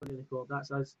to record.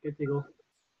 That's us. Good to go.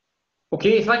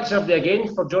 Okay, thanks everybody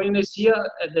again for joining us here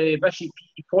at the Bishy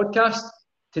podcast.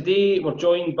 Today we're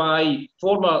joined by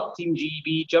former Team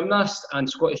GB gymnast and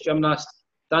Scottish gymnast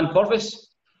Dan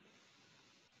Purvis.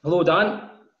 Hello Dan.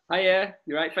 Hi,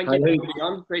 you're right. Thank you for being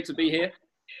on. Great to be here.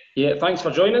 Yeah, thanks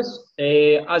for joining us.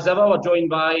 As ever, we're joined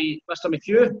by Mr.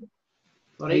 McHugh.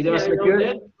 How are you doing, Mr.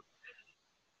 McHugh?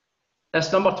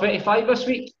 That's number 25 this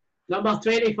week. Number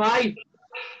 25.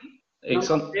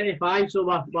 Excellent. Number 25, so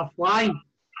we're flying.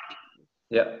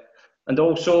 Yeah. And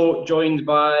also joined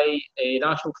by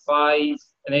National 5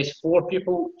 and S4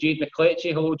 people, Jade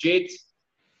McCletchy. Hello, Jade.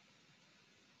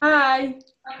 Hi.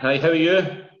 Hi, how are you?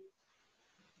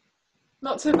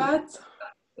 Not too bad.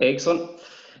 Excellent.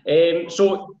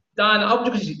 So, Dan, I'm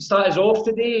just going to start us off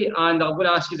today, and I'm going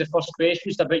to ask you the first question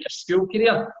just about your school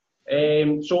career.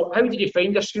 So, how did you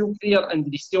find your school career, and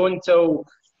did you stay on until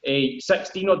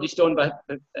 16, or did you stay on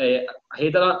ahead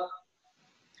of that?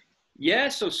 Yeah,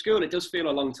 so school, it does feel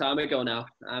a long time ago now.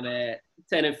 I'm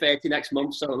 10 and 30 next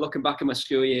month, so looking back at my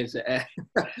school years,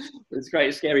 it's quite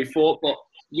a scary thought. But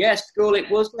yeah, school, it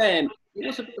was a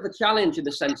bit of a challenge in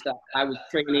the sense that I was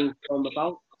training from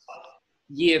about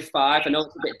year 5. I know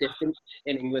it's a bit different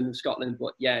in England and Scotland,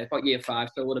 but yeah, about year 5,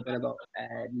 so it would have been about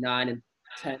 9 and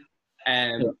 10.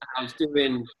 I was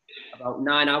doing about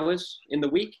 9 hours in the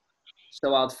week.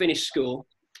 So I'd finish school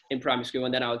in primary school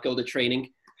and then I would go to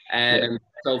training.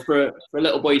 So for a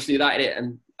little boy to do that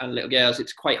and little girls,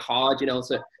 it's quite hard,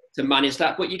 to manage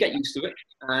that, but you get used to it.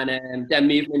 And then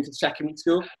moving into secondary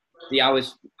school, the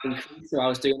hours increased. So I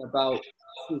was doing about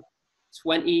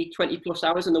 20 plus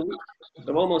hours in the week.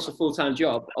 So almost a full-time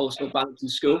job, also balancing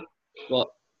school. But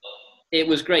it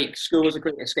was great. School was a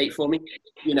great escape for me,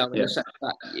 in the sense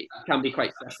that it can be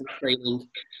quite stressful training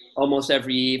almost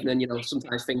every evening.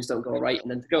 Sometimes things don't go right.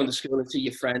 And then to go into school and see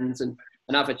your friends and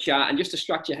have a chat and just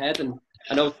distract your head. And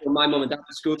also my mum and dad were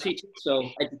school teachers, so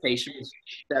education was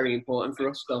very important for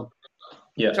us. So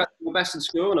try to do my best in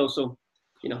school and also,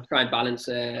 try and balance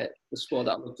the sport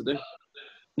that I love to do.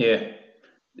 Yeah.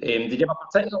 Did you have a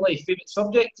particularly favourite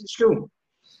subject at school?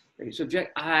 Favourite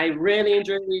subject? I really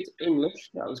enjoyed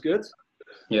English. That was good.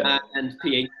 Yeah. And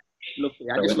PE. Loved PE.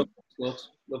 I just loved sports.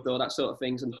 Loved all that sort of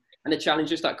things. And the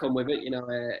challenges that come with it,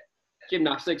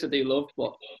 gymnastics I do love,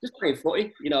 but just playing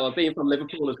footy, being from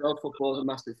Liverpool as well, football's a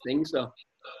massive thing. So,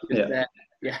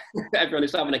 everyone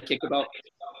is having a kick about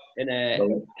in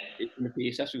the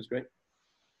PE session was great.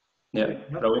 Yeah,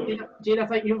 brilliant. Jade, I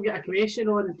think you've got a question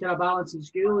on kind of balancing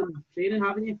school and training,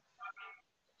 haven't you?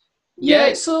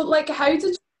 Yeah, so how did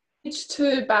you manage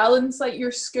to balance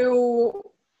your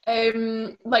school,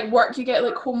 work you get,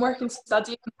 homework and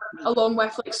studying along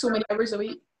with so many hours a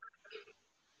week?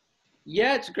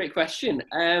 Yeah, it's a great question.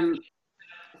 For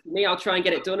me, I'll try and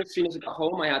get it done as soon as I got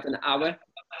home. I had an hour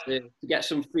to get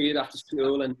some food after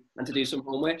school and to do some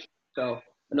homework. So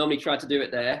I normally try to do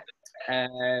it there.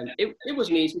 It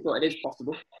wasn't easy, but it is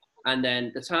possible. And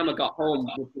then the time I got home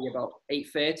would be about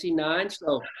 8:30, 9.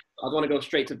 So I'd want to go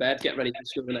straight to bed, get ready for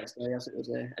school the next day as it was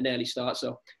an early start.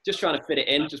 So just trying to fit it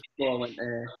in just before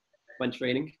I went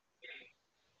training.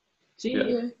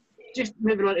 Just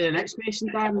moving on to the next question,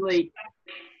 Dan,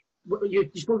 you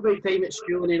spoke about time at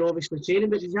school and then obviously training,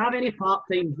 but did you have any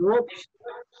part-time jobs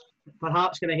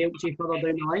perhaps going to help you further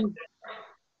down the line?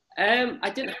 I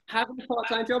didn't have a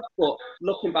part-time job, but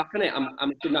looking back on it,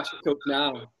 I'm a gymnastic coach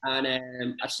now, and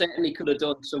I certainly could have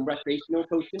done some recreational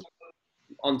coaching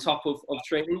on top of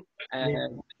training.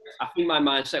 I think my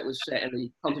mindset was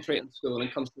certainly concentrate on school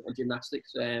and concentrate on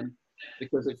gymnastics,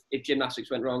 because if gymnastics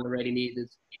went wrong, I really needed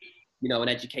an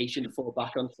education to fall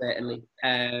back on, certainly.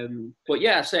 But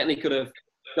yeah, I certainly could have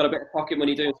got a bit of pocket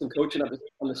money doing some coaching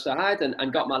on the side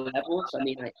and got my levels. I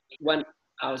mean, when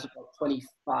I was about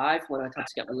 25, when I had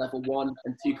to get my level 1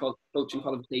 and 2 coaching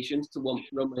qualifications to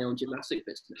run my own gymnastic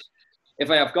business. If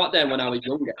I have got them when I was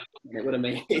younger, it would have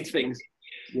made things,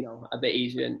 a bit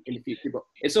easier in the future. But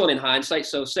it's all in hindsight,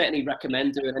 so certainly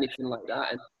recommend doing anything like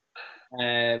that.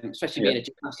 And especially being a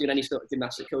gymnast, doing any sort of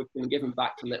gymnastic coaching and giving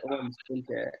back to little ones, I think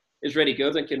is really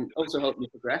good and can also help you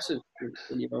progress in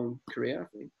your own career, I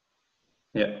think.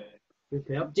 Yeah. Good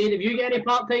to help. Jade, have you got any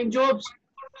part-time jobs?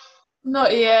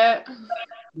 Not yet.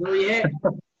 Not yet.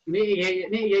 You need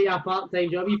to get your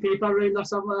part-time job, you paper round or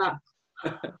something like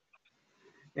that.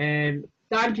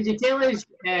 Dan, could you tell us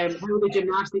how the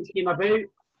gymnastics came about,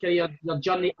 your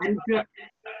journey into it?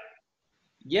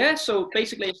 Yeah, so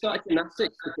basically I started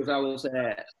gymnastics because I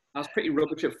was pretty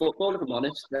rubbish at football, if I'm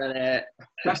honest. Mr.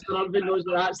 Urban knows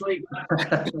what that's like.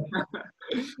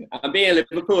 And being in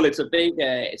Liverpool, it's a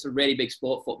really big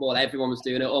sport, football. Everyone was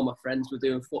doing it. All my friends were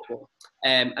doing football.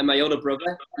 And my older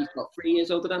brother, he's about 3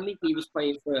 years older than me. He was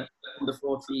playing for under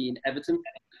 14 Everton.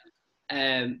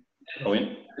 Everton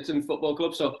Football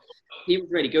Club. So he was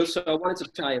really good. So I wanted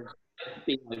to try and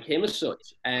be like him as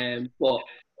such. But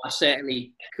I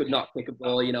certainly could not kick a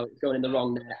ball, going in the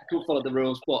wrong net. I couldn't follow the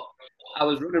rules, but I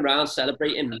was running around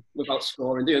celebrating without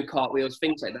scoring, doing cartwheels,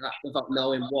 things like that, without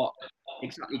knowing what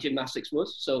exactly gymnastics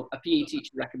was. So a PE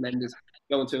teacher recommended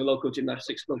going to a local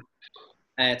gymnastics club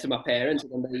to my parents,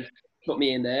 and then they put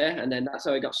me in there, and then that's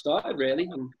how I got started, really.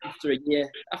 And after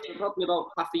probably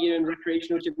about half a year in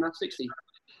recreational gymnastics,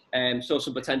 they saw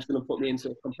some potential and put me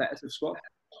into a competitive squad.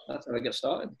 That's how I got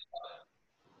started.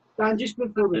 Dan, just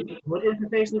before we go into the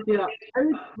professional career,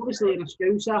 obviously in a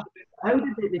school, sir, how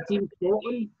did the Team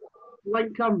Scotland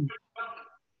link come?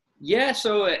 Yeah,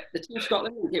 so the Team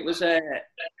Scotland, it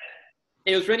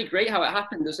was really great how it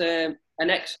happened. There's an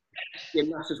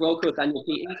ex-gymnast as well called Daniel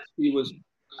Peters, who was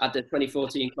at the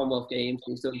 2014 Commonwealth Games.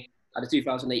 He's done at the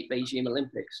 2008 Beijing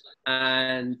Olympics.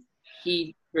 And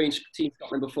he joined Team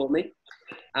Scotland before me.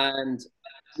 And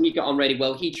we got on really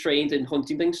well. He trained in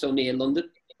Huntingdon, so near London.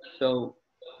 So,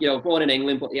 born in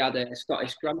England, but he had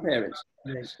Scottish grandparents.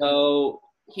 Right. So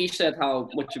he said how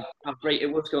great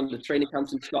it was going to training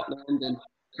camps in Scotland and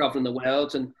traveling the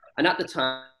world. And at the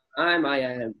time,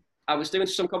 I was doing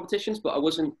some competitions, but I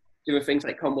wasn't doing things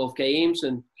like Commonwealth Games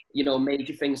and,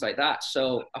 major things like that.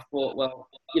 So I thought, well,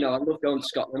 I love going to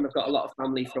Scotland. I've got a lot of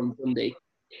family from Dundee.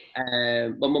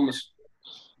 My mum was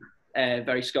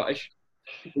very Scottish,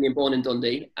 being born in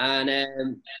Dundee.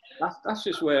 And that's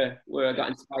just where I got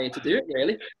inspired to do it,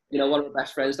 really. One of my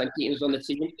best friends, Dan Keaton, was on the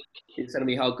team. He was telling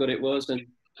me how good it was. And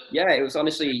yeah, it was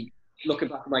honestly, looking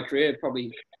back at my career,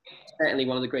 probably certainly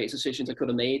one of the greatest decisions I could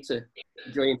have made to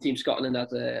join Team Scotland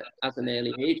at an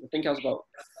early age. I think I was about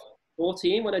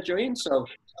 14 when I joined. So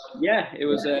yeah, it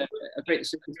was a great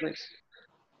decision to make.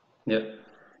 Yeah.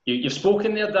 You've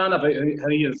spoken there, Dan, about how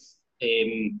you've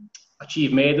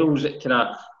achieved medals at kind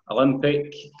of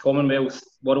Olympic, Commonwealth,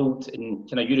 World and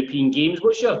kind of European Games.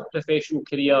 What's your professional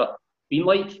career been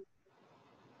like?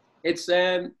 It's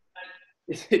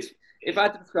if I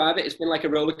had to describe it, it's been like a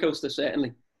roller coaster.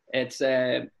 Certainly, it's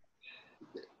the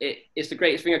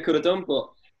greatest thing I could have done. But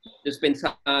there's been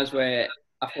times where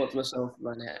I thought to myself,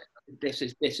 man, this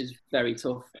is very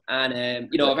tough. And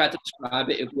if I had to describe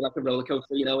it, it'd be like a roller coaster.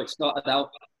 It started out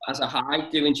as a high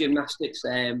doing gymnastics,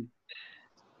 and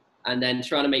then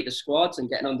trying to make the squads and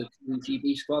getting on the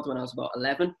GB squad when I was about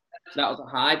 11. So that was a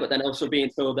high. But then also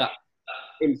being told that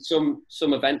in some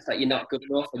events that you're not good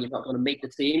enough and you're not going to make the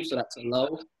team, so that's a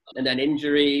low. And then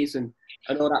injuries and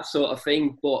all that sort of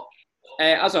thing. But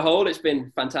as a whole, it's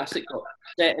been fantastic. But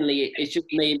certainly, it's just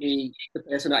made me the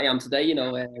person that I am today.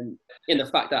 In the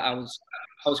fact that I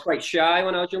was quite shy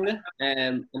when I was younger,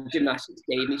 and gymnastics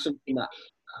gave me something that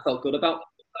I felt good about,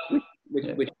 which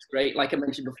is great. Like I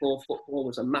mentioned before, football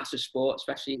was a massive sport,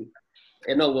 especially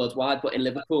not worldwide, but in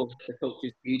Liverpool, the culture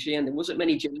is huge, and there wasn't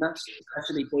many gymnasts,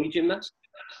 especially boy gymnasts.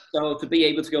 So to be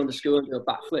able to go into school and do a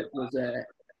backflip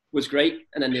was great.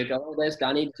 And then they go, oh, there's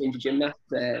Danny, the ginger gymnast,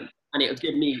 and it would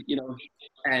give me,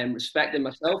 respect in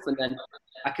myself, and then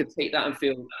I could take that and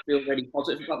feel really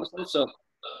positive about myself. So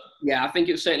yeah, I think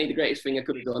it was certainly the greatest thing I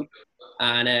could have done.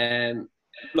 And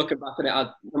looking back at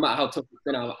it, no matter how tough it's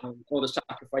been, all the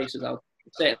sacrifices, I'll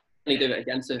certainly do it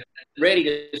again to really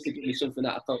just to give me something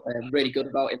that I felt really good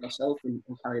about in myself and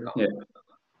carry it on. Yeah.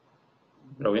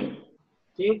 Brilliant.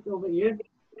 Jake, over you.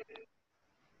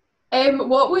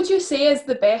 What would you say is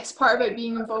the best part about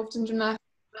being involved in gymnastics?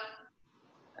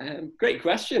 Great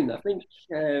question. I think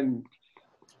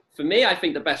for me, I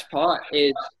think the best part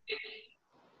is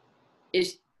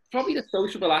probably the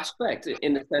sociable aspect,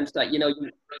 in the sense that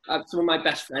some of my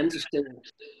best friends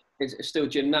are still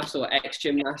gymnasts or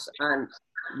ex-gymnasts, and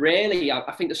really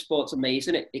I think the sport's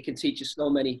amazing. It can teach you so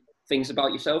many things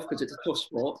about yourself because it's a tough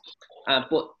sport.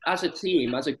 But as a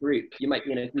team, as a group, you might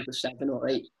be in a group of 7 or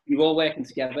 8. You're all working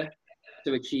together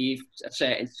to achieve a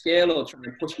certain skill or trying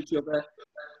to push each other.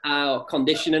 Or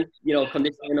conditioning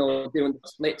or doing the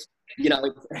splits.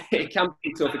 It can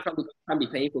be tough, it can be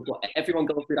painful, but everyone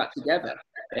goes through that together.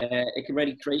 It can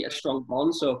really create a strong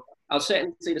bond. So I'll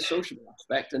certainly say the social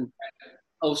aspect, and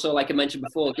also, like I mentioned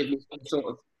before, give me some sort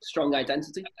of strong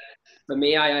identity. For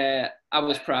me, I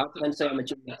was proud to then say I'm a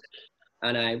gymnast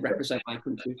and I represent my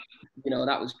country.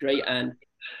 That was great. And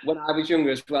when I was younger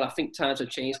as well, I think times have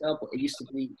changed now, but it used to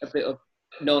be a bit of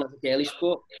known as a girly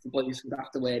sport. The boys would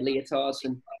have to wear leotards,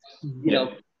 and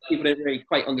people didn't really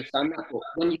quite understand that. But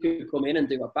when you could come in and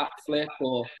do a backflip,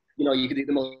 or you could do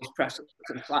the most press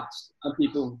in class, and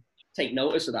people take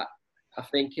notice of that. I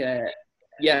think,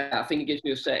 I think it gives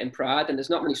you a certain pride, and there's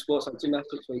not many sports like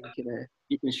gymnastics where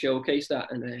you can showcase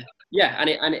that, and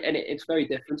it's very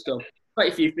different. So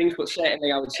quite a few things, but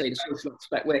certainly I would say the social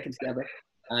aspect, working together,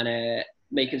 and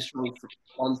making strong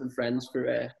bonds and friends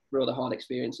for all the hard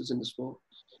experiences in the sport.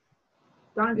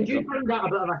 Dan, did you find that a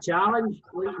bit of a challenge?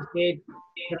 Like you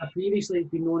said, previously it's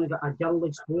been known as a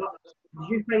girly sport. Did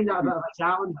you find that a bit of a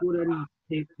challenge going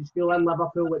into school in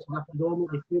Liverpool, which is a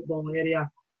predominantly football area?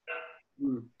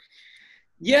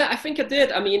 Yeah, I think I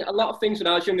did. I mean, a lot of things when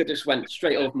I was younger just went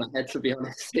straight over my head, to be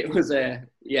honest. It was, I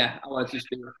wanted to just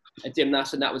be a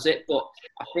gymnast and that was it. But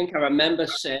I think I remember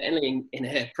certainly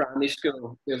in primary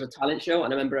school, there was a talent show,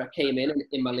 and I remember I came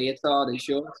in my leotard and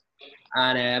shorts,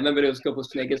 and I remember there was a couple of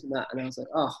sniggers and that, and I was like,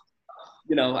 oh,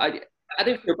 I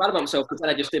didn't feel bad about myself, but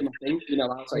then I just did my thing. I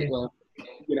was like, well,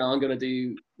 I'm going to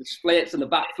do the splits and the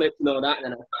backflips and all that,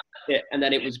 and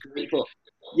then it was great. But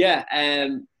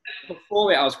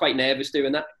before it, I was quite nervous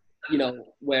doing that,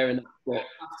 wearing that. But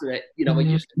after it, we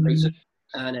just embrace it.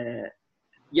 And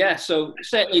so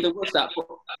certainly there was that. But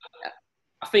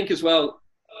I think as well,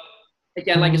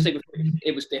 again, like I said before,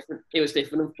 it was different. It was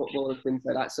different in football and things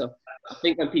like that. So I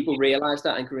think when people realise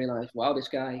that and can realise, wow, this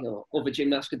guy, other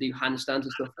gymnasts could do handstands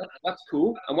and stuff, that's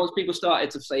cool. And once people started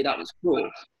to say that was cool,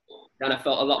 then I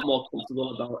felt a lot more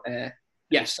comfortable about,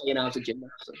 saying I was a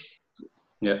gymnast. So.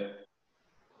 Yeah.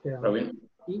 Brilliant.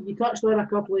 You touched on a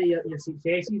couple of your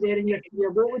successes there in your career.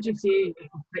 What would you say is a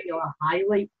particular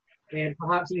highlight,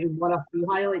 perhaps even one or two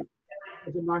highlights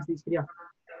of your gymnastics career?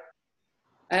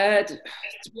 To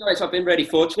be honest, I've been really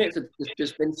fortunate. There's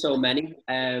just been so many.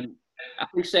 I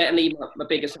think certainly my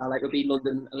biggest highlight would be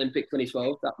London Olympic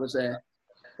 2012. That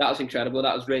was incredible.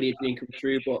 That was really a dream come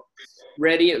true. But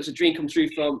really, it was a dream come true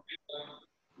from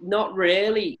not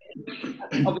really.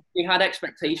 Obviously, we had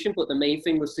expectation, but the main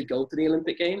thing was to go to the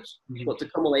Olympic Games. But to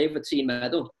come away with a team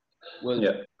medal was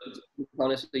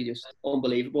honestly just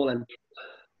unbelievable. And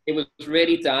it was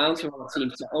really down to our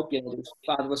team set up. There was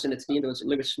 5 of us in the team. There was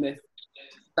Lewis Smith,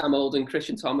 Sam Olden,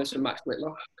 Christian Thomas, and Max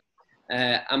Whitlock,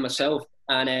 and myself.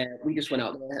 And we just went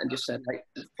out there and just said, like,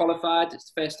 we've qualified.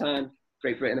 It's the first time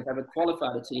Great Britain have ever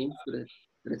qualified a team for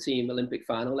the team Olympic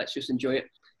final. Let's just enjoy it.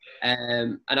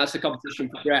 And as the competition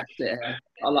progressed, it got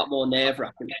a lot more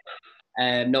nerve-wracking,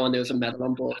 knowing there was a medal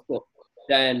on board. But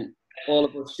then all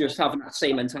of us just having that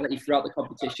same mentality throughout the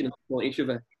competition and support each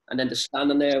other, and then just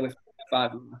standing there with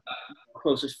 5 of my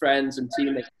closest friends and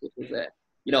teammates, it was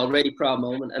a really proud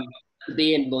moment. And to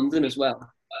be in London as well,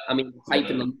 I mean, the hype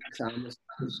in London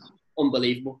was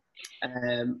unbelievable.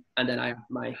 And then I had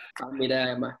my family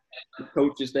there, my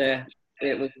coaches there.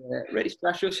 It was really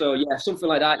special. So yeah, something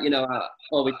like that, I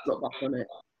always look back on it,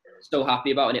 so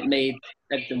happy about it. And it made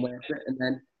everything worth it. And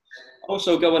then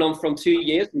also going on from 2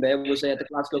 years from there was the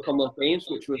Glasgow Commonwealth Games,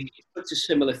 which was such a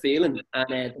similar feeling.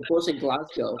 And it was in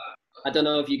Glasgow. I don't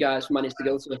know if you guys managed to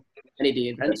go to any of the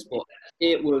events, but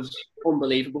it was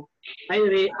unbelible. By the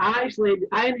way, I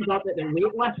ended up at the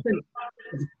weightlifting.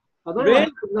 I don't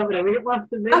really? know if it was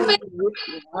the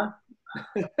weightlifting.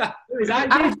 Was that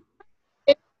good?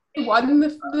 I won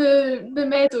the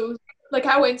medals. Like,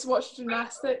 I went to watch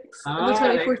gymnastics in the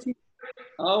 2014.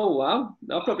 Oh, wow.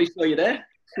 I probably saw you there.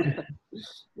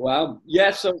 Wow.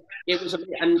 Yeah, so it was,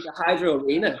 and the Hydro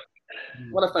Arena,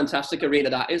 what a fantastic arena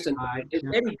that is. And it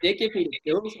really did give me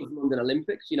the feels of London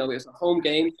Olympics. It was a home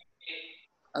game,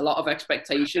 a lot of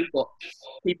expectation, but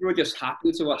people were just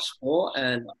happy to watch sport.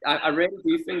 And I really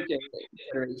do think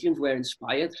generations were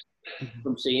inspired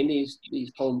from seeing these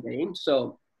home games.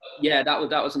 So, yeah, that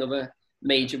was another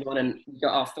major one. And we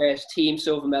got our first team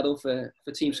silver medal for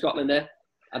Team Scotland there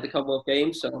at the Commonwealth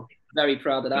Games. So, very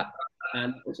proud of that.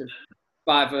 And it was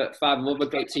 5 other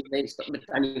great teammates,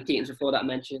 Daniel Keatons before that I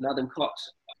mentioned, Adam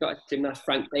Cox, Scottish gymnast,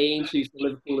 Frank Baines, who's from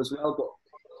Liverpool as well, but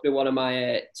he's been one of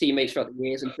my teammates throughout the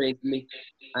years and trained with me.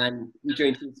 And we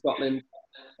joined Team Scotland,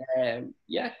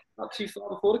 not too far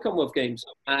before the Commonwealth Games.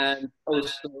 And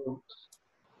also,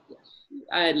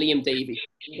 I had Liam Davey.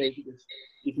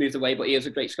 He's moved away, but he was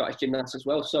a great Scottish gymnast as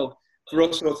well. So for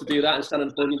us all to do that and stand on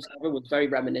the podium together was very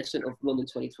reminiscent of London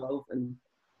 2012. And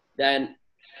then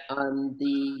on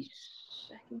the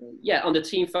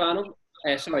team final,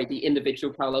 the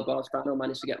individual parallel bars final, I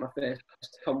managed to get my first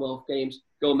Commonwealth Games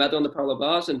gold medal on the parallel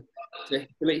bars. And to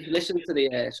listen to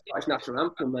the Scottish national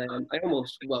anthem, I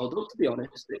almost welled up, to be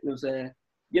honest. It was,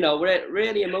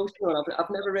 really emotional. I've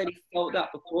never really felt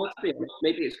that before, to be honest.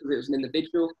 Maybe it's because it was an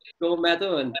individual gold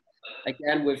medal, and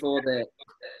again, with all the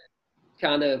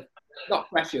kind of, not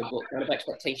pressure, but kind of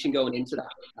expectation going into that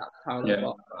parallel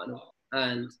bar final.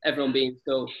 And everyone being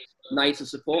so nice and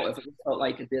supportive, it felt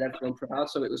like it did everyone proud.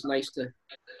 So it was nice to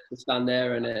to stand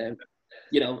there and,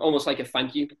 almost like a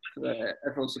thank you for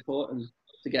everyone's support, and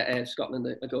to get Scotland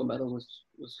a gold medal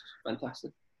was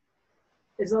fantastic.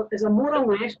 Is there more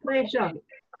or less pressure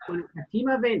on a team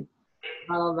event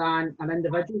rather than an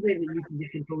individual event that you can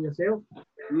just control yourself?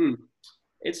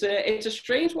 It's a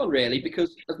strange one, really,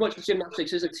 because as much as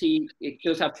gymnastics is a team, it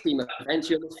does have team events.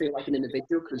 You almost feel like an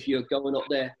individual because you're going up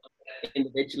there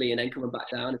individually and then coming back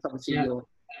down. It's obviously your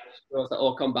skills that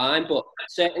all combine, but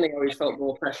certainly I always felt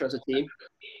more pressure as a team.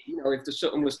 If there's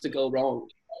something was to go wrong,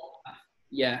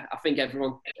 I think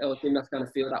everyone that's going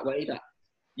to feel that way. That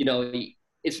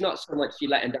it's not so much you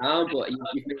letting down, but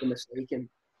you've made a mistake, and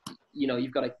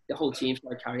you've got the whole team's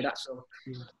got to carry that. So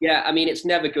I mean, it's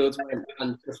never good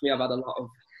and trust me, I've had a lot of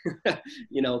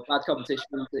bad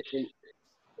competitions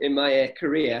in my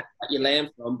career that you learn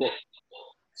from, but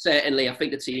certainly I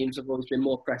think the teams have always been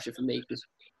more pressure for me because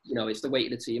it's the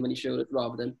weight of the team on your shoulders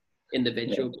rather than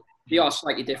individual. They are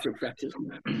slightly different pressures,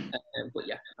 but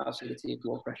I'll say the team's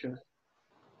more pressure.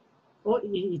 Well,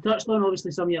 you touched on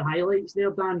obviously some of your highlights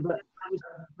there, Dan, but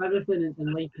everything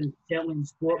in life and certainly in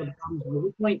sport when it comes to the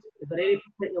low points. Is there any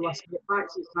particular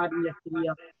setbacks you've had in your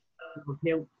career that have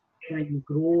helped you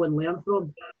grow and learn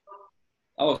from?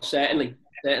 Oh, certainly,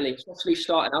 especially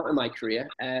starting out in my career.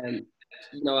 I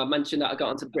mentioned that I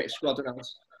got into the British squad when I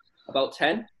was about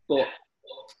 10, but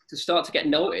to start to get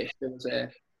noticed, there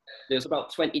was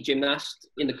about 20 gymnasts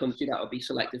in the country that would be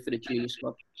selected for the junior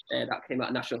squad. That came out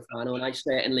of national final, and I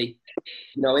certainly,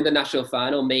 in the national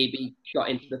final, maybe got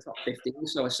into the top 15.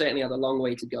 So I certainly had a long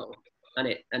way to go, and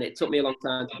it took me a long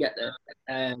time to get there.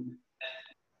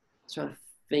 Trying to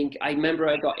think, I remember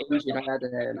I got injured. I had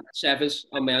severs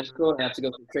on my ankle. I had to go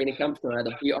to training camp, so I had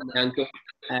a boot on my ankle,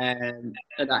 and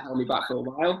that held me back for a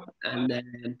while. And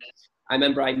then I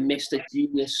remember I missed a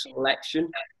junior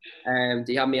selection.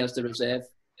 They had me as the reserve.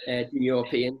 Junior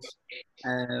Europeans,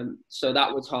 so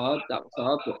that was hard. But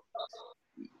I've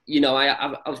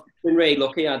been really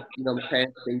lucky. My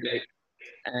parents have been great.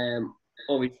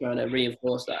 Always trying to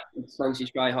reinforce that as long as you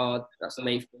try hard, that's the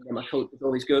main thing. And my coach was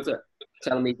always good at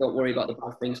telling me, "Don't worry about the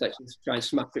bad things. Let's just try and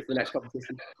smash it for the next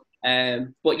competition."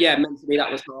 But mentally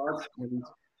that was hard, and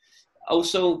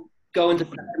also going to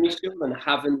primary school and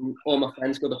having all my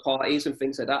friends go to parties and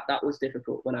things like that. That was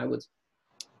difficult when I would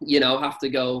have to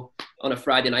go on a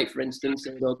Friday night, for instance,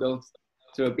 and they'll go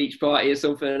to a beach party or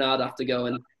something, and I'd have to go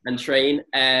and train.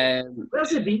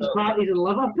 Where's the beach parties in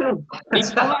Liverpool?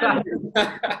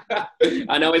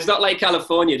 I know, it's not like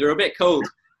California. They're a bit cold.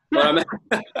 But I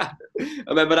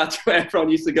remember that's where everyone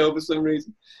used to go for some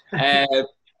reason.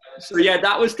 So,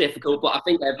 that was difficult. But I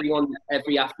think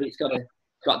every athlete's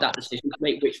got that decision to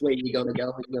make which way you're going to go.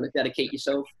 Are you going to dedicate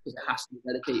yourself? Because it has to be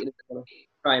dedicated if you're going to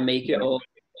try and make it, or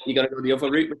you're going to go the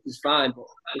other route, which is fine, but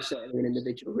it's certainly an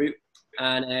individual route.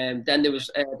 And then there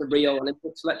was the Rio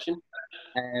Olympic selection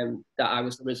that I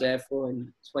was the reserve for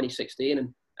in 2016,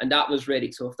 and that was really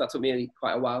tough. That took me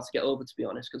quite a while to get over, to be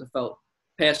honest, because I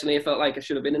felt like I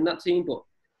should have been in that team, but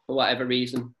for whatever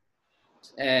reason,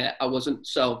 I wasn't.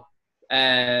 So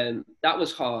that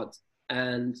was hard,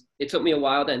 and it took me a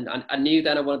while then. I knew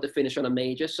then I wanted to finish on a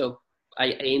major, so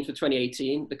I aimed for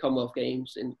 2018, the Commonwealth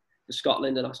Games in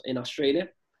Scotland and in Australia.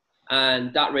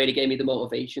 And that really gave me the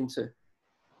motivation to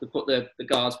put the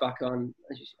guards back on,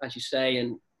 as you say,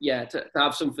 and to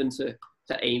have something to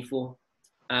aim for.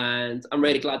 And I'm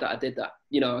really glad that I did that.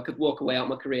 I could walk away out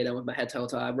my career then with my head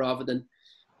held high rather than,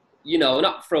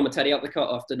 not throw my teddy out the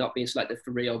cut after not being selected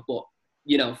for Rio, but,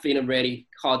 feeling really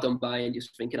hard done by and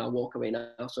just thinking I'll walk away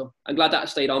now. So I'm glad that I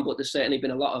stayed on, but there's certainly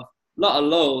been a lot of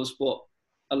lows, but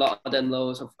a lot of them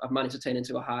lows I've managed to turn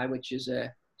into a high, which is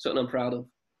something I'm proud of.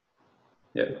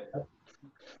 Yeah.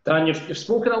 Dan, you've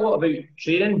spoken a lot about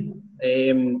training.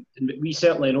 And we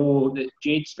certainly know that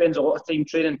Jade spends a lot of time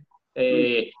training.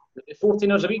 14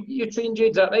 hours a week you train, Jade,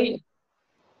 is that right?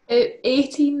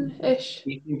 18-ish.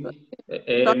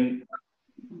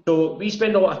 So we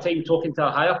spend a lot of time talking to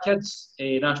our higher kids,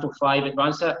 National 5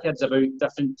 advanced higher kids, about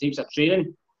different types of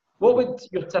training. What would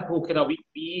your typical kind of week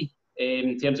be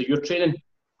in terms of your training,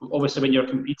 obviously when you're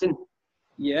competing?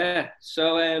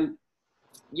 So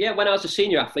when I was a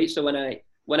senior athlete, so when I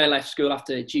left school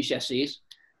after GCSEs,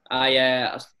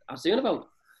 I was doing about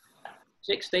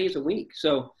 6 days a week.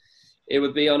 So it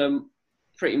would be on a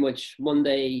pretty much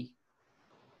Monday,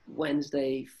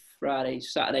 Wednesday, Friday,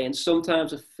 Saturday, and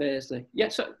sometimes a Thursday.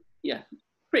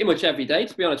 Pretty much every day,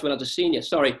 to be honest, when I was a senior.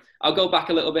 Sorry, I'll go back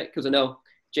a little bit because I know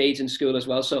Jade's in school as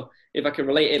well. So if I can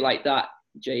relate it like that,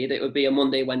 Jade, it would be a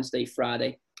Monday, Wednesday,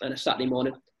 Friday, and a Saturday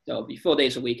morning. So it'll be 4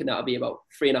 days a week, and that'll be about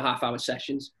 3.5 hour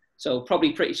sessions. So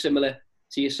probably pretty similar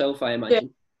to yourself, I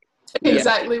imagine. Yeah,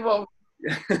 exactly what.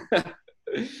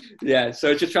 Yeah,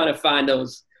 so it's just trying to find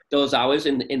those hours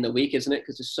in the week, isn't it?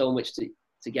 Because there's so much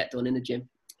to get done in the gym.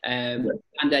 And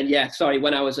then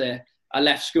when I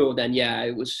left school, then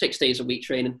it was 6 days a week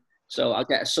training, so I'll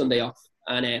get a Sunday off,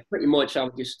 and pretty much I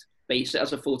would just base it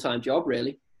as a full-time job,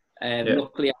 really.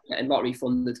 Luckily, I'm getting lottery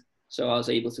funded, so I was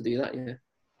able to do that.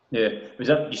 Yeah. Was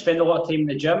that you spend a lot of time in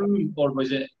the gym, or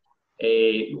was it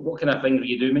what kind of things were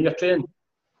you doing when you're training?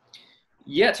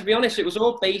 Yeah, to be honest, it was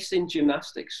all based in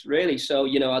gymnastics, really. So,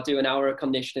 I'd do an hour of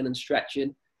conditioning and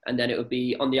stretching, and then it would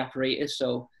be on the apparatus.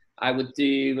 So I would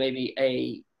do maybe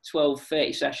a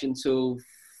 12:30 session till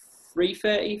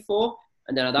 3:30, 4,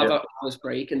 and then I'd have an hour's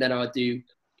break, and then I would do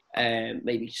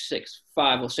maybe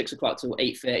 5 or 6 o'clock till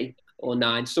 8:30 or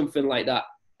 9, something like that,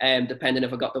 depending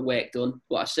if I got the work done.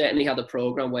 But I certainly had a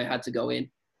program where I had to go in,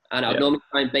 and I'd normally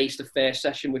try and base the first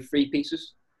session with 3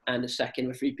 pieces and the second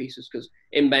with 3 pieces, because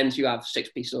in men's you have 6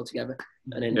 pieces altogether,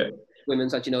 and in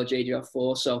women's, as you know, Jade, you have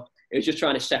 4. So it was just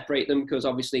trying to separate them, because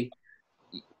obviously,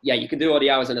 you can do all the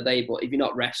hours in a day, but if you're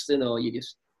not resting or you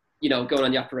just, going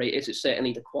on the apparatus, it's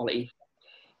certainly the quality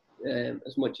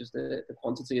as much as the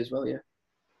quantity as well.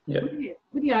 What do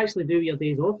you actually do with your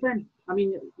days off then? I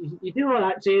mean, you do all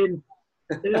that training,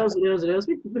 the hours.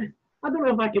 I don't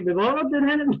know if I can be bothered doing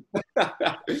anything.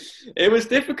 It was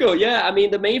difficult, yeah. I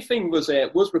mean, the main thing was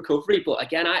recovery, but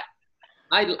again,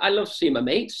 I love seeing my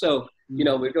mates. So,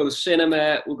 we'd go to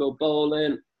cinema, we'll go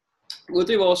bowling, we'll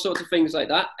do all sorts of things like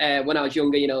that. When I was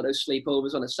younger, those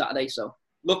sleepovers on a Saturday. So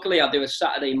luckily I'd do a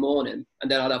Saturday morning,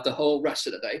 and then I'd have the whole rest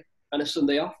of the day and a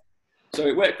Sunday off. So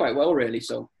it worked quite well, really.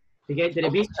 So you get to the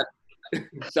beach.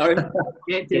 Sorry?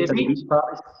 Get to the beach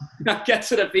parties. Get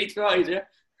to the beach parties, yeah.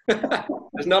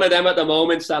 There's none of them at the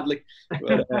moment, sadly.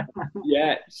 But,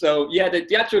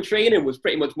 the actual training was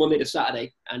pretty much Monday to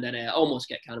Saturday, and then I almost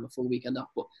get kind of a full weekend off.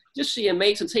 But just seeing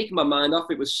mates and taking my mind off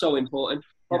it was so important.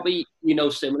 Probably,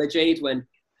 similar, Jade, when,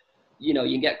 you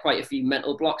can get quite a few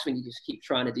mental blocks when you just keep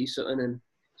trying to do something, and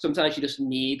sometimes you just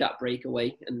need that break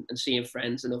away and seeing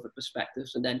friends and other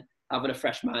perspectives, and then having a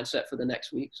fresh mindset for the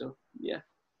next week. So, yeah.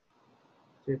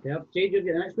 Superb. Jade, you'll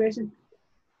get the next question.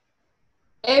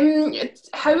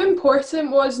 How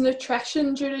important was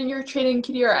nutrition during your training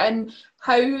career, and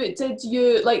how did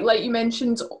you, like you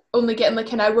mentioned, only getting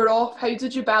like an hour off, how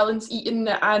did you balance eating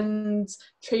and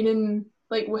training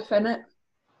within it?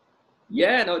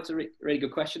 Yeah, no, it's a really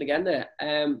good question again there.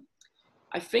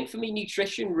 I think for me,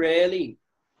 nutrition really,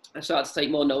 I started to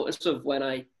take more notice of when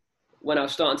I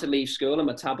was starting to leave school, and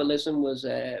metabolism was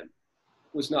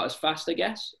not as fast, I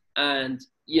guess. And,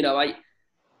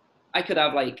 I could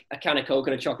have like a can of Coke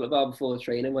and a chocolate bar before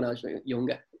training when I was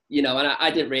younger, and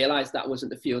I didn't realize that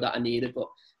wasn't the fuel that I needed. But,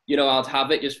 I'd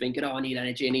have it just thinking, I need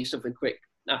energy, I need something quick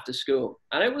after school.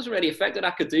 And it wasn't really effective.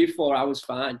 I could do 4 hours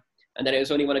fine. And then it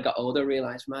was only when I got older I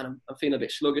realized, man, I'm feeling a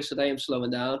bit sluggish today. I'm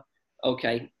slowing down.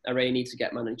 Okay, I really need to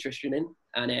get my nutrition in.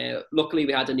 And luckily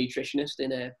we had a nutritionist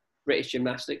in British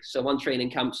Gymnastics. So on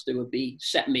training camps, there would be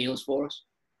set meals for us.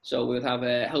 So we would have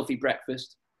a healthy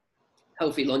breakfast,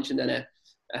 healthy lunch, and then a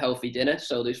healthy dinner.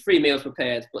 So there's 3 meals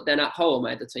prepared. But then at home,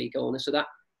 I had to take onus of that.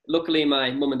 Luckily,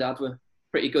 my mum and dad were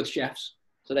pretty good chefs.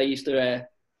 So they used to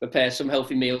prepare some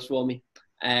healthy meals for me.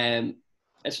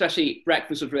 Especially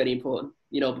breakfast was really important.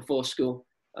 Before school,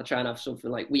 I'd try and have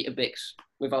something like Weetabix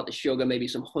without the sugar, maybe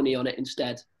some honey on it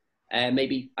instead.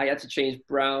 Maybe I had to change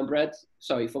from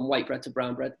white bread to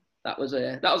brown bread. That was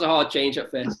a hard change at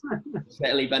first.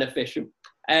 Certainly beneficial.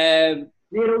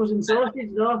 Noodles and sausage,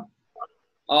 though.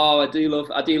 Oh, I do love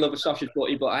a sausage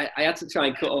butty, but I had to try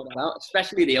and cut all that out,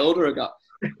 especially the older I got.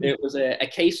 It was a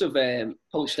case of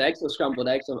poached eggs or scrambled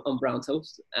eggs on brown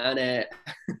toast. And,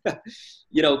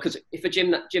 because for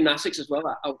gymnastics as well,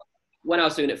 when I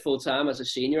was doing it full time as a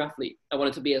senior athlete, I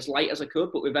wanted to be as light as I could,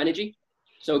 but with energy.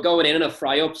 So going in and a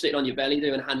fry up, sitting on your belly,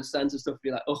 doing handstands and stuff, be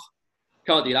like,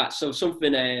 can't do that. So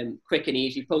something quick and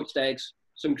easy, poached eggs,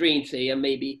 some green tea, and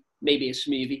maybe a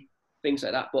smoothie, things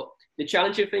like that. But the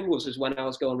challenging thing was when I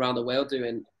was going around the world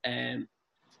doing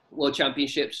world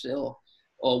championships or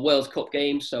World Cup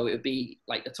games. So it would be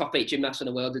like the top 8 gymnasts in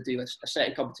the world would do a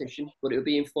certain competition, but it would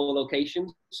be in 4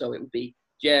 locations. So it would be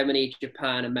Germany,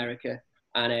 Japan, America,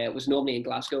 and it was normally in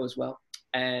Glasgow as well.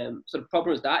 So the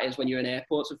problem with that is when you're in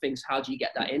airports and things, how do you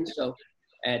get that in? So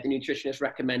the nutritionist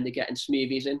recommended getting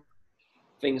smoothies in,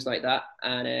 things like that,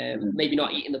 and maybe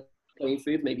not eating the plain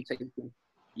food, maybe taking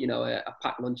a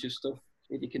packed lunch and stuff.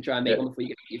 If you can try and make one before you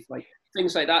get to your flight,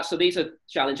 things like that. So these are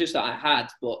challenges that I had,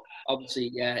 but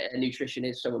obviously, nutrition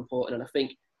is so important. And I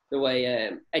think the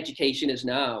way education is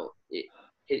now,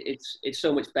 it's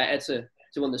so much better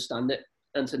to understand it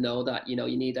and to know that you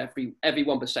need every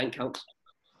 1% counts.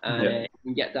 and you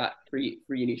can get that free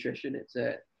nutrition. It's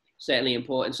certainly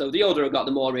important. So the older I got,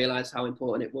 the more I realised how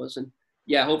important it was. And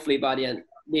yeah, hopefully by the end,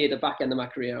 near the back end of my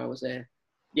career, I was eating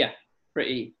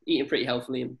pretty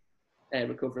healthily and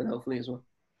recovering healthily as well.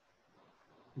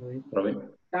 Right.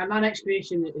 My next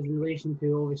question is in relation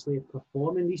to obviously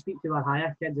performing. We speak to our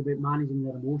higher kids about managing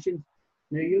their emotions.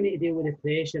 Now you need to deal with the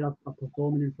pressure of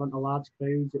performing in front of large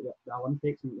crowds at the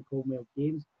Olympics and the Commonwealth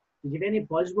Games. Did you have any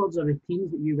buzzwords or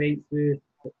routines that you went through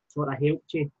that sort of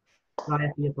helped you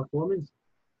prior to your performance?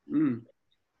 Wasn't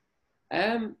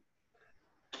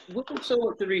so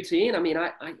much the routine. I mean,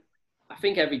 I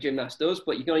think every gymnast does,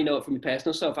 but you can only know it from your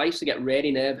personal self. I used to get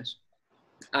really nervous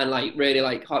and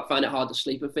find it hard to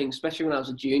sleep with things, especially when I was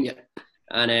a junior.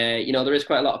 And there is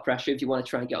quite a lot of pressure if you want to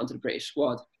try and get onto the British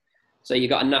squad. So you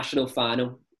got a national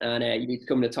final, and you need to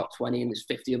come in the top 20, and there's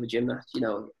 50 other gymnasts.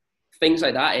 Things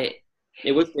like that.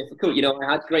 It was difficult. I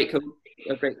had a great coach,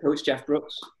 Jeff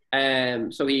Brooks.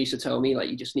 So he used to tell me, like,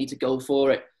 you just need to go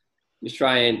for it. Just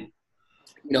try and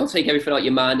take everything out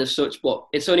your mind as such. But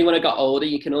it's only when I got older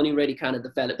you can only really kind of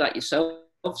develop that yourself.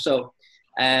 So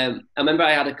I remember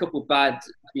I had a couple of bad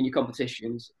junior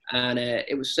competitions, and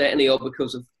it was certainly all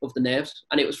because of the nerves,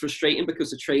 and it was frustrating because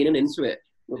the training into it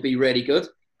would be really good.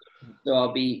 So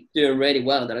I'll be doing really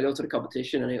well, and then I go to the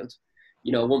competition and it would,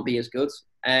 won't be as good.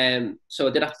 So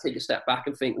I did have to take a step back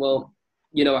and think, well,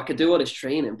 I could do all this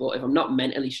training, but if I'm not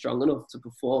mentally strong enough to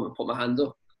perform and put my hand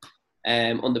up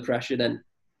under pressure, then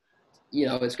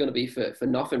it's going to be for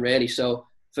nothing really. So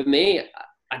for me,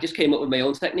 I just came up with my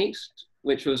own techniques,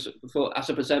 which was as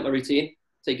I present my routine,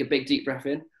 take a big deep breath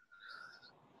in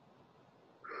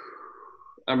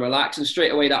and relax, and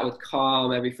straight away that would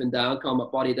calm everything down, calm my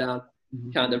body down,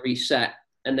 kind of reset,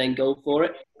 and then go for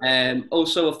it.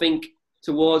 Also, I think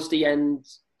towards the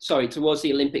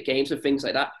Olympic Games and things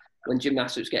like that, when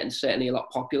gymnastics was getting certainly a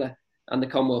lot popular, and the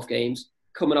Commonwealth Games,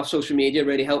 coming off social media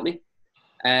really helped me.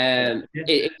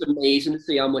 It's amazing to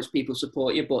see how much people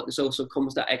support you, but there's also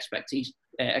comes that expectation.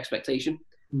 I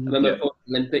remember before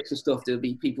the Olympics and stuff, there'll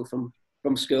be people from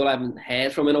school I haven't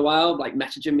heard from in a while, like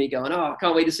messaging me going, "Oh, I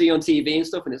can't wait to see you on TV" and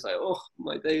stuff, and it's like, oh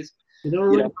my days. You don't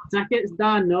look for tickets,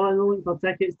 Dan? No, I don't look for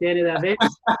tickets to any of the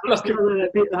events. That's the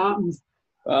repeat that happens.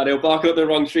 They'll bark up the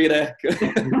wrong tree there.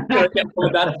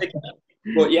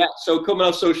 But yeah, so coming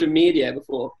off social media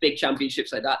before big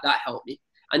championships like that helped me.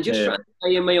 And just trying to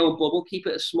stay in my own bubble, keep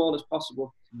it as small as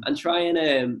possible, and try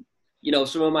and,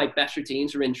 some of my best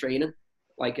routines are in training,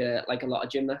 like a lot of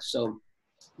gymnasts. So I'm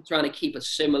trying to keep a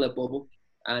similar bubble.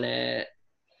 And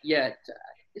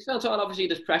it's not all obviously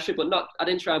there's pressure, but I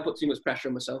didn't try and put too much pressure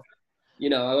on myself.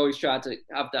 I always tried to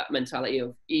have that mentality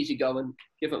of easy going,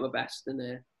 give it my best,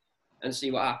 and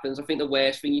see what happens. I think the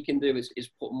worst thing you can do is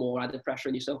put more added pressure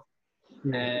on yourself.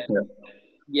 I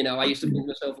used to think to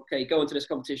myself, okay, go into this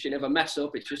competition. If I mess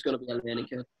up, it's just going to be a learning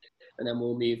curve, and then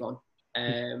we'll move on.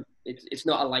 It's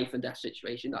not a life and death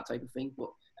situation, that type of thing.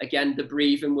 But again, the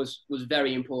breathing was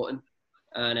very important.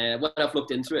 And when I've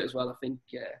looked into it as well, I think,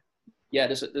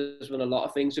 there's been a lot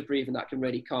of things with breathing that can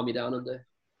really calm you down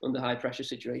under high pressure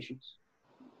situations.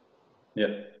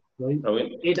 Yeah. Right.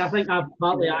 Brilliant. I think I've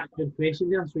partly asked your question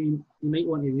there, so you might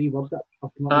want to reword that.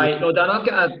 No, Dan, I've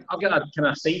got a kind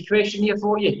of side question here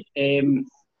for you.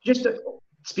 Just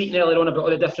speaking earlier on about all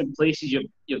the different places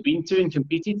you've been to and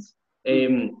competed.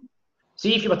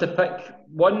 See if you were to pick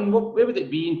one, where would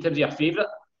it be in terms of your favourite?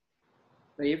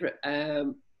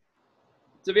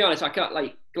 To be honest, I can't,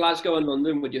 like, Glasgow and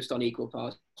London were just on equal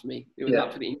par to me. It was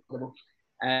absolutely incredible.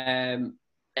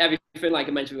 Everything, like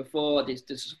I mentioned before, the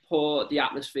support, the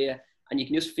atmosphere, and you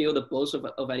can just feel the buzz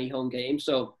of any home game.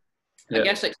 So I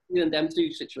guess excluding them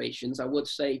two situations, I would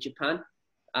say Japan.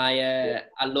 I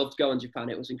loved going to Japan.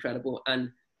 It was incredible.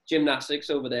 And gymnastics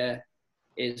over there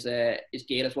is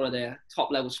geared as one of their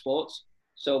top level sports.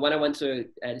 So when I went to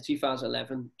the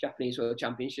 2011 Japanese World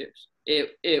Championships,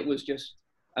 it was just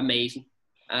amazing.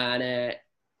 And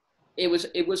it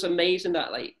was amazing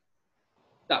that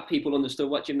that people understood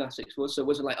what gymnastics was. So it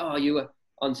wasn't like, oh, you were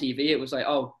on TV. It was like,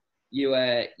 oh, you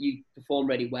performed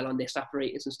really well on this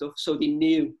apparatus and stuff. So they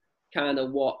knew kind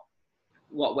of what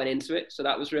went into it. So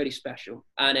that was really special.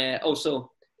 And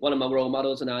also one of my role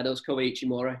models and idols, Koei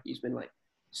Ichimura. He's been like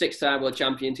 6-time world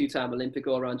champion, 2-time Olympic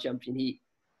all-round champion.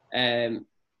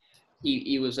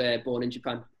 He was born in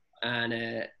Japan,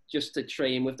 and just to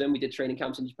train with them, we did training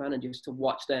camps in Japan, and just to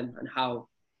watch them and how,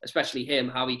 especially him,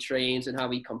 how he trains and how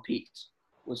he competes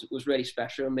was really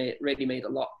special, and really made a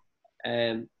lot.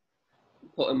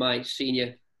 Putting my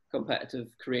senior competitive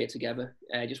career together,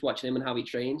 just watching him and how he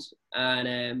trains. And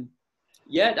I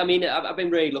mean, I've been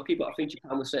really lucky, but I think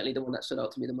Japan was certainly the one that stood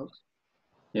out to me the most.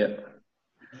 Yeah.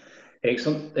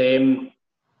 Excellent.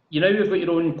 You now you've got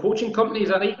your own coaching company, is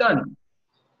that right, Dan?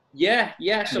 Yeah.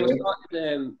 So I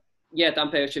started, Dan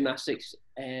Purvis Gymnastics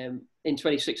in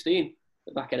 2016,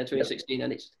 the back end of 2016,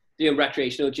 and it's doing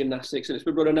recreational gymnastics, and it's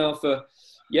been running now for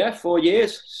 4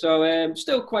 years. So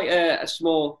still quite a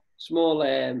small,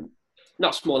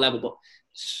 not small level, but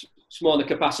small in the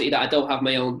capacity that I don't have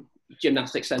my own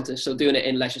gymnastic centre, so doing it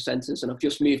in leisure centres, and I've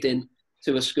just moved in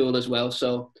to a school as well.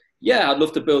 So I'd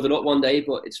love to build it up one day,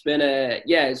 but it's been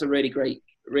it's a really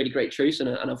great truce, and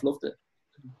I've loved it.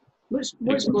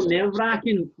 What's more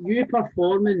nerve-wracking, you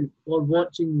performing or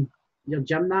watching your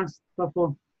gymnast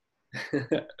perform?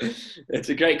 It's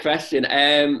a great question.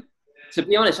 To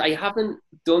be honest, I haven't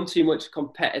done too much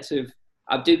competitive.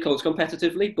 I do coach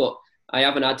competitively, but I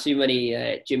haven't had too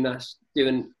many gymnasts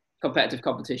doing competitive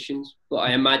competitions. But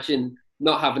I imagine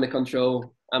not having the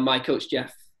control, and my coach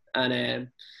Jeff, and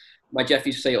my Jeff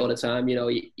used to say it all the time,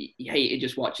 he hated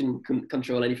just watching, couldn't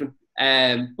control anything.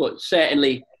 But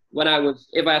certainly,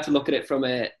 if I had to look at it from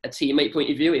a teammate point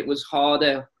of view, it was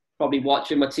harder probably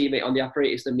watching my teammate on the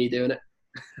apparatus than me doing it.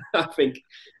 I think,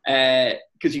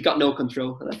 because you've got no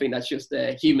control, and I think that's just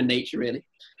human nature, really.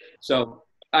 So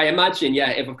I imagine,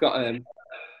 if I've got in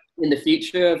the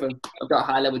future, if I've got a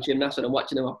high-level gymnast and I'm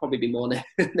watching them, I'll probably be more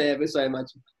nervous, I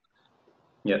imagine.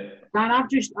 Yeah. Dan, I've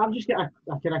just got a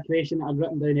kind of question that I've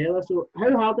written down earlier. So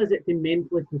how hard is it to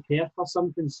mentally prepare for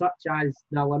something such as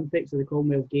the Olympics or the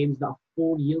Commonwealth Games that are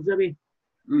 4 years away?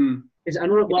 Because I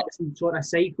know it works in sort of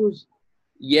cycles.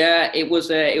 Yeah, it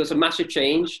was a massive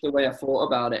change the way I thought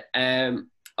about it.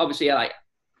 Obviously, I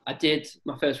did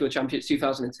my first World Championships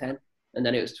 2010, and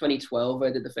then it was 2012 where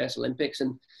I did the first Olympics,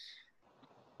 and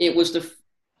it was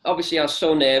obviously I was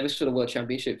so nervous for the World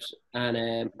Championships, and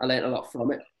I learned a lot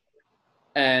from it.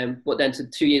 But then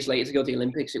 2 years later to go to the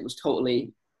Olympics, it was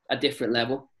totally a different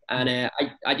level. And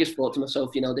I just thought to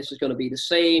myself, this is going to be the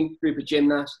same group of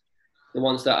gymnasts, the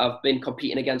ones that I've been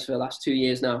competing against for the last 2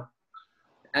 years now.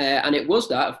 And it was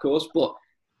that, of course, but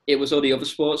it was all the other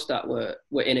sports that were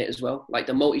in it as well, like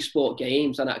the multi-sport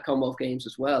games and at Commonwealth Games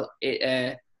as well.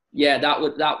 That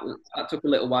took a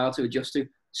little while to adjust to.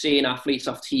 Seeing athletes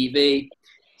off TV,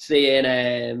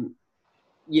 seeing,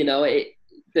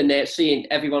 seeing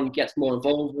everyone gets more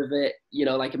involved with it,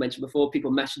 like I mentioned before,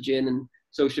 people messaging and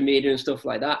social media and stuff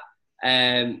like that.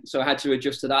 So I had to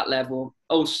adjust to that level.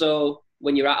 Also,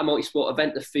 when you're at a multi-sport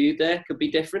event, the food there could be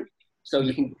different. So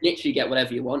you can literally get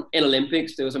whatever you want. In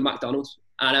Olympics, there was a McDonald's.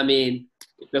 And I mean,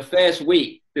 the first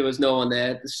week, there was no one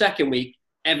there. The second week,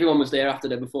 everyone was there after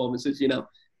their performances,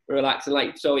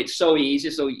 relaxing. So it's so easy.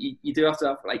 So you do have to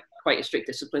have quite a strict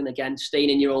discipline. Again,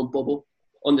 staying in your own bubble,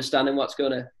 understanding what's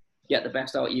going to get the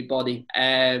best out of your body.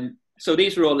 So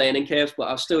these were all learning curves, but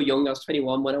I was still young. I was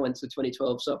 21 when I went to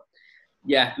 2012. So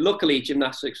luckily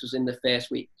gymnastics was in the first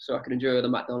week, so I could enjoy the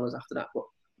McDonald's after that. But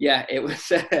it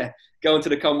was going to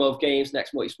the Commonwealth Games,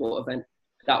 next multi-sport event.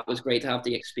 That was great to have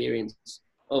the experience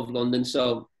of London.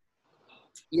 So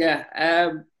it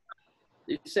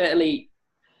certainly,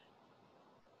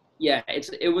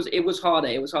 it was harder.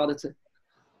 It was harder to,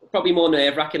 probably more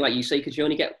nerve-wracking, like you say, because you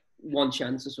only get one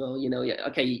chance as well.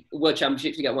 Okay, World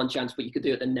Championships, you get one chance, but you could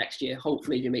do it the next year,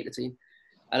 hopefully, if you make the team.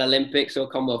 At Olympics or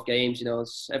Commonwealth Games,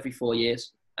 it's every 4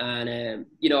 years. And,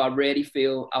 I really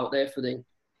feel out there for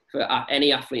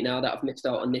any athlete now that I've missed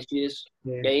out on this year's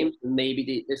games. And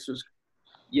maybe this was,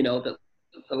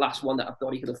 the last one that I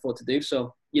thought he could afford to do.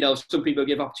 So, some people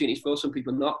give opportunities for, some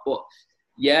people not. But,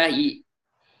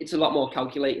 it's a lot more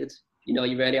calculated.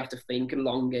 You really have to think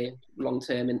long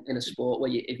term in a sport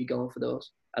where if you're going for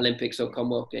those Olympics or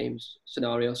Commonwealth Games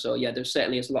scenario. So, there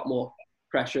certainly is a lot more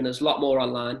pressure, and there's a lot more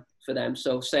online for them.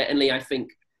 So, certainly, I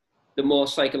think the more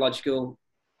psychological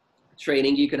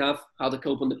training you can have, how to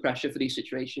cope under pressure for these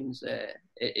situations,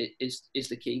 is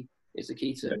the key. Is the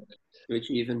key to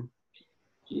achieving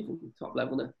top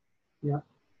level now.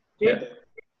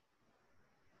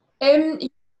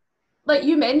 Like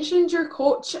you mentioned your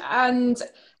coach, and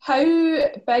how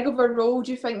big of a role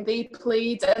do you think they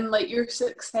played in your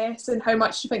success, and how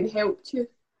much do you think they helped you?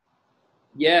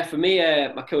 Yeah, for me,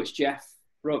 my coach Jeff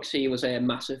Brooks, he was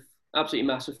massive, absolutely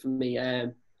massive for me.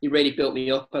 He really built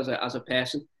me up as a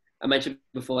person. I mentioned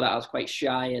before that I was quite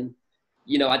shy, and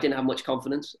I didn't have much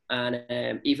confidence.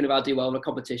 And even if I do well in a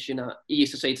competition, he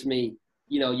used to say to me,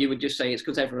 you would just say it's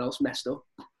because everyone else messed up.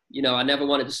 I never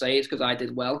wanted to say it's because I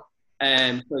did well.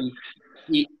 So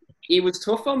he was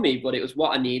tough on me, but it was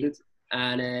what I needed.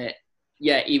 And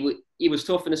he was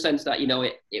tough in the sense that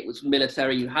it was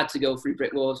military. You had to go through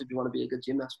brick walls if you want to be a good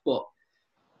gymnast. But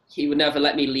he would never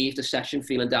let me leave the session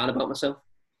feeling down about myself.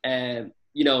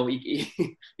 you know,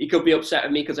 he could be upset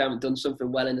with me because I haven't done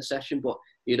something well in the session, but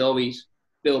he'd always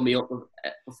build me up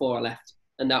before I left,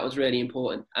 and that was really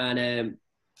important. And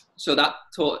so that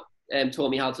taught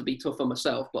me how to be tough on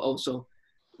myself, but also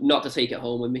not to take it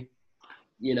home with me,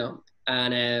 you know.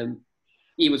 And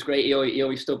he was great. He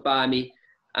always stood by me,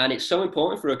 and it's so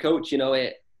important for a coach, you know.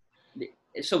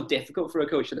 It's so difficult for a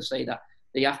coach to say that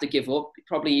they have to give up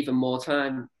probably even more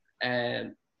time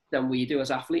than we do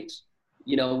as athletes.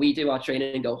 You know, we do our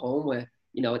training and go home, where,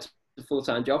 you know, it's a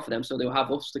full-time job for them. So they'll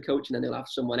have us to coach, and then they'll have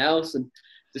someone else. And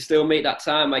to still make that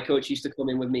time, my coach used to come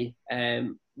in with me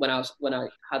when I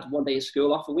had one day of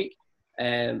school off a week.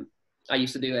 I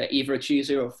used to do either a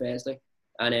Tuesday or a Thursday,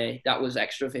 and that was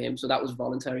extra for him. So that was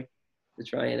voluntary to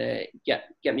try and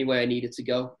get me where I needed to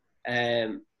go.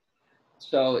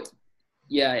 So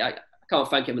yeah, I can't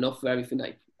thank him enough for everything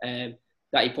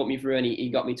that he put me through, and he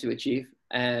got me to achieve.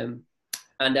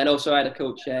 And then also I had a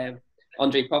coach,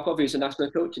 Andrei Popov, who's a national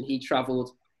coach, and he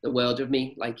travelled the world with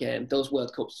me, like those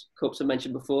World Cups I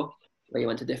mentioned before, where you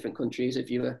went to different countries if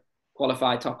you were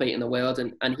qualified top 8 in the world.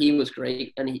 And he was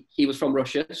great, and he was from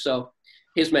Russia, so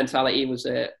his mentality was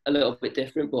a little bit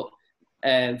different, but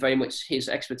very much his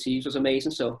expertise was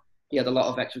amazing. So he had a lot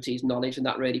of expertise, knowledge, and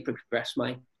that really progressed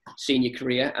my senior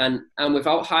career. And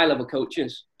without high level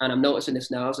coaches, and I'm noticing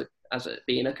this now as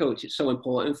being a coach, it's so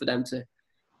important for them to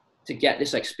get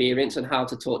this experience and how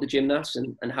to talk to gymnasts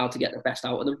and how to get the best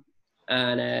out of them.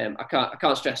 And I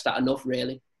can't stress that enough,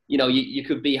 really. You know, you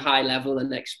could be high level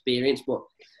and experienced, but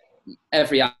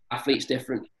every athlete's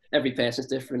different, every person's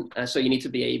different, so you need to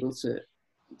be able to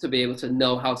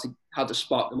know how to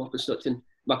spot them up as such. And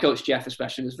my coach Jeff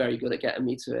especially was very good at getting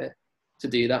me to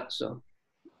do that. So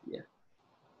yeah.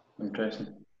 Interesting.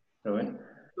 Brilliant.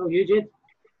 Oh, you did.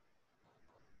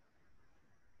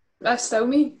 That's still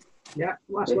me. Yeah,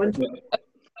 last one.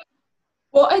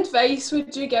 What advice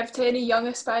would you give to any young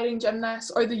aspiring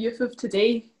gymnasts or the youth of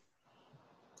today?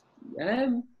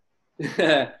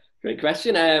 Great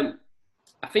question.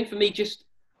 I think for me, just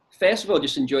first of all,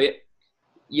 just enjoy it.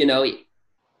 You know,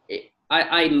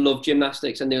 I love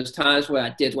gymnastics, and there was times where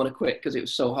I did want to quit because it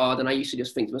was so hard, and I used to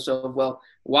just think to myself, well,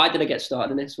 why did I get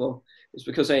started in this? Well, it's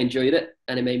because I enjoyed it,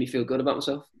 and it made me feel good about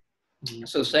myself. Mm-hmm.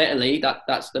 So certainly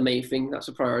that's the main thing. That's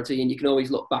a priority, and you can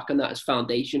always look back on that as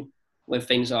foundation when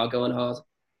things are going hard.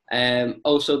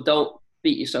 Also, don't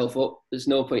beat yourself up. There's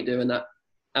no point doing that.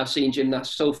 I've seen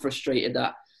gymnasts so frustrated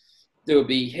that they'll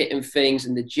be hitting things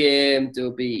in the gym,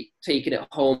 they'll be taking it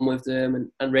home with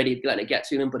them and really letting it get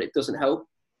to them, but it doesn't help.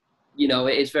 You know,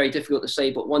 it is very difficult to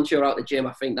say, but once you're out the gym,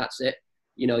 I think that's it.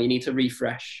 You know, you need to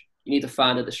refresh. You need to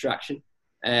find a distraction.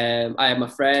 I have my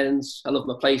friends. I love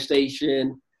my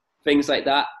PlayStation, things like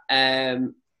that.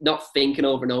 Not thinking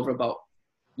over and over about,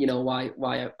 you know, why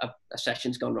a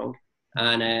session's gone wrong.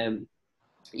 And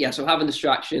so having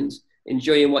distractions,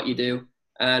 enjoying what you do,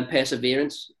 and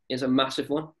perseverance is a massive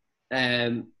one.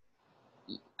 And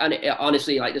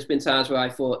honestly, like, there's been times where I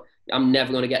thought I'm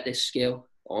never going to get this skill,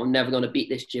 or I'm never going to beat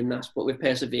this gymnast. But with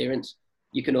perseverance,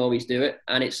 you can always do it.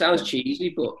 And it sounds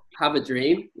cheesy, but have a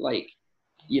dream. Like,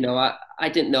 you know, I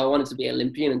didn't know I wanted to be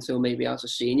Olympian until maybe I was a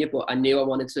senior, but I knew I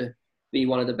wanted to be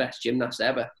one of the best gymnasts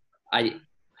ever. The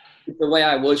way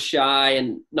I was shy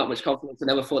and not much confidence, I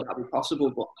never thought that would be possible.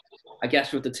 But I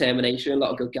guess with determination, a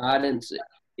lot of good guidance,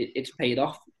 it's paid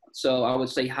off. So I would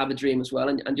say have a dream as well,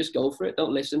 and just go for it.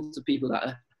 Don't listen to people that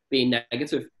are being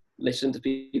negative. Listen to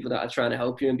people that are trying to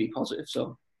help you and be positive.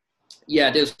 So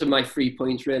yeah, those are my 3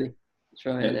 points really.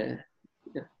 Try and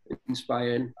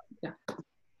inspire and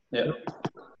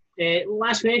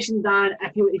last question, Dan.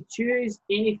 If you were to choose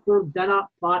any full dinner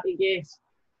party guest,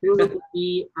 who would it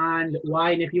be and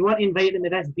why? And if you want to invite them to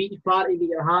this beach party that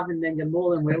you're having, then you're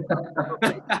more than welcome.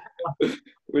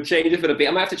 We'll change it for a bit.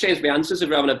 I might have to change my answers if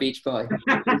we're having a beach party.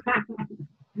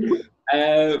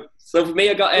 So for me,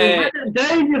 I got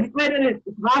you've written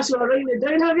it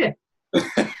down, have you?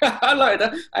 I like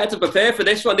that. I had to prepare for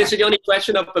this one. This is the only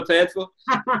question I've prepared for.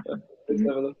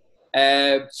 So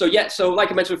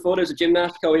like I mentioned before, there's a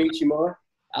gymnast, Koei Uchimura.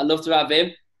 I'd love to have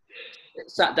him.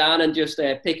 Sat down and just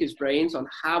pick his brains on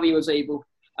how he was able.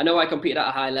 I know I competed at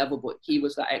a high level, but he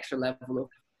was that extra level of,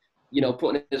 you know,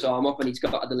 putting his arm up, and he's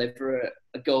got to deliver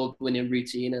a gold-winning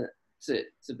routine and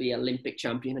to be Olympic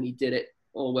champion, and he did it,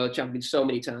 or world champion, so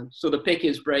many times. So to pick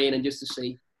his brain and just to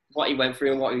see what he went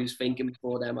through and what he was thinking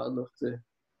before them, I'd love to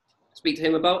speak to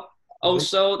him about.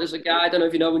 Also, there's a guy, I don't know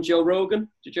if you know him, Joe Rogan,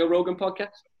 the Joe Rogan podcast.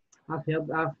 I've heard.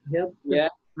 Yeah,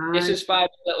 this inspired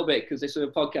me a little bit because this is a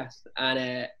podcast,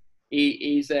 and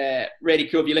he's really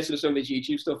cool. If you listen to some of his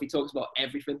YouTube stuff, he talks about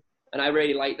everything, and I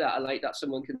really like that. I like that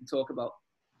someone can talk about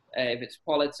if it's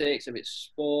politics, if it's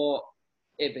sport,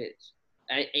 if it's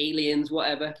aliens,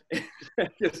 whatever.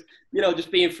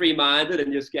 Just being free-minded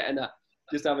and just getting that,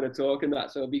 just having a talk and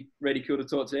that. So it'd be really cool to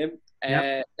talk to him.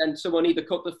 Then someone either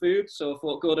cook the food. So I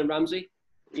thought Gordon Ramsay.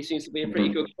 He seems to be a pretty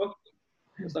good cook.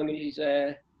 As long as he's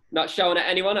not showing at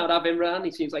anyone, I'd have him round.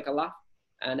 He seems like a laugh.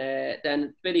 And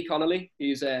then Billy Connolly,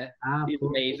 he's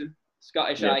amazing,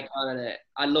 Scottish icon, and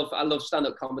I love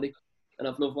stand-up comedy, and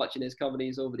I've loved watching his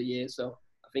comedies over the years. So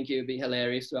I think it would be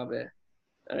hilarious to have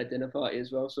a dinner party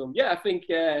as well. So yeah, I think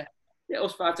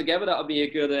us 5 together, that'll be a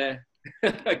good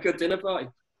a good dinner party.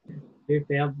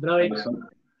 Brilliant.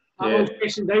 I'm all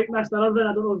questions out, Mr. Irvin.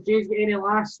 I don't know if Jay's got any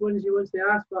last ones he wants to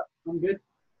ask, but I'm good.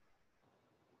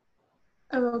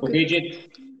 Okay, Jade.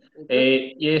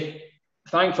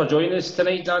 Thanks for joining us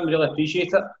tonight, Dan. Really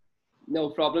appreciate it. No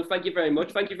problem. Thank you very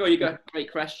much. Thank you for all your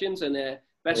great questions, and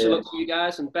best of luck to you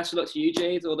guys, and best of luck to you,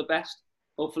 Jade. All the best.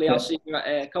 Hopefully, I'll see you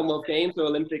at Commonwealth Games or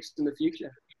Olympics in the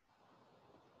future.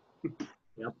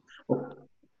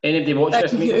 Anybody watching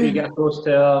this, make sure you get across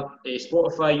to our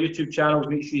Spotify, YouTube channels.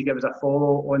 Make sure you give us a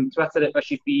follow on Twitter at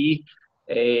Bishy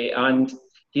PE. And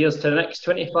here's to the next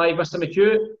 25, Mr.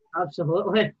 McHugh.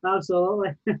 Absolutely. Thanks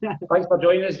for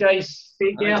joining us, guys.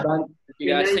 Take care. Thanks, you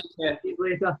guys. Take care. See you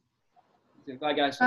later. Bye, guys.